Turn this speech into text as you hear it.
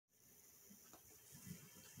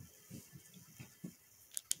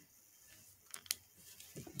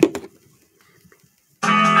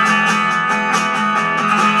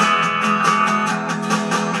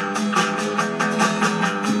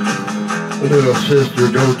Little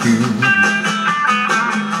sister, don't you?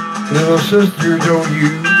 Little sister, don't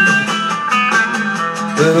you?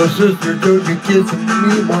 Little sister, don't you kiss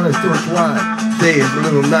me once or twice? Say it's a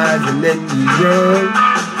little nice and then you run.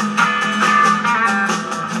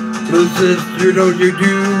 Little sister, don't you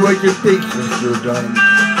do what your big sister done?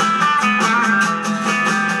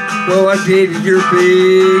 Well, I dated your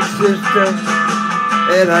big sister,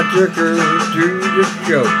 and I took her to the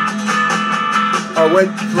show. I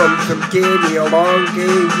went from some candy along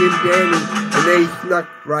came Jim Danny, and they snuck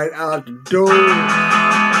right out the door.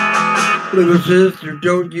 Little sister,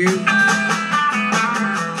 don't you?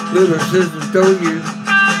 Little sister, don't you?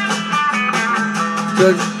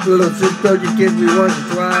 Little sister, don't you kiss me once or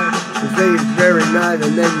twice and say it's very nice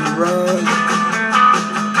and then you run?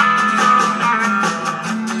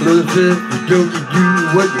 Little sister, don't you do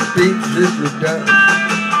what your big sister does?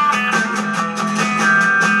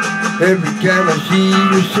 Every time I see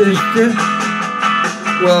your sister,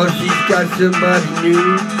 well, she's got somebody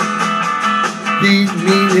new. She's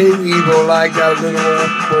mean and evil like a little old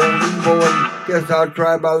bowling boy. Guess I'll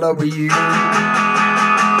try my love with you.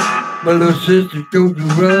 My little sister, don't you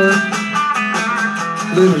run.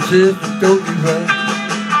 Little sister, don't you run.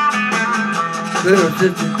 Little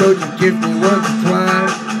sister, don't you kiss me once or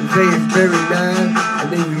twice and say it's very nice and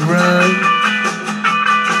then you run.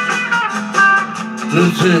 Little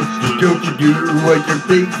sister, don't you do what your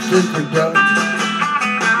big sister does?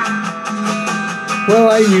 Well,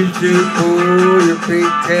 I used to pull your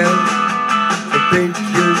pigtail, the pink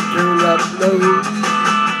shirt turned up low.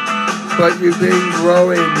 But you've been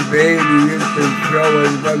growing, baby, you've been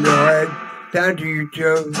showing from your head down to your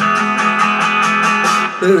toes.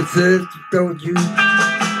 Little sister, don't you?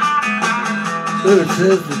 Little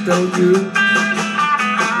sister, don't you?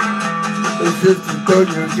 Little sister, don't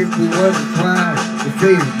you kiss me once or twice? You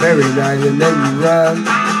say it's very nice and then you run.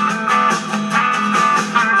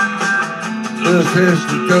 Little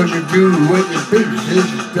sister, don't you do what your big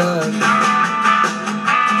sister does?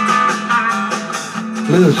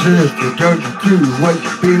 Little sister, don't you do what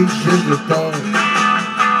your big sister does?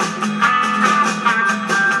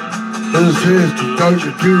 Little sister, don't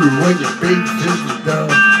you do what your big sister does?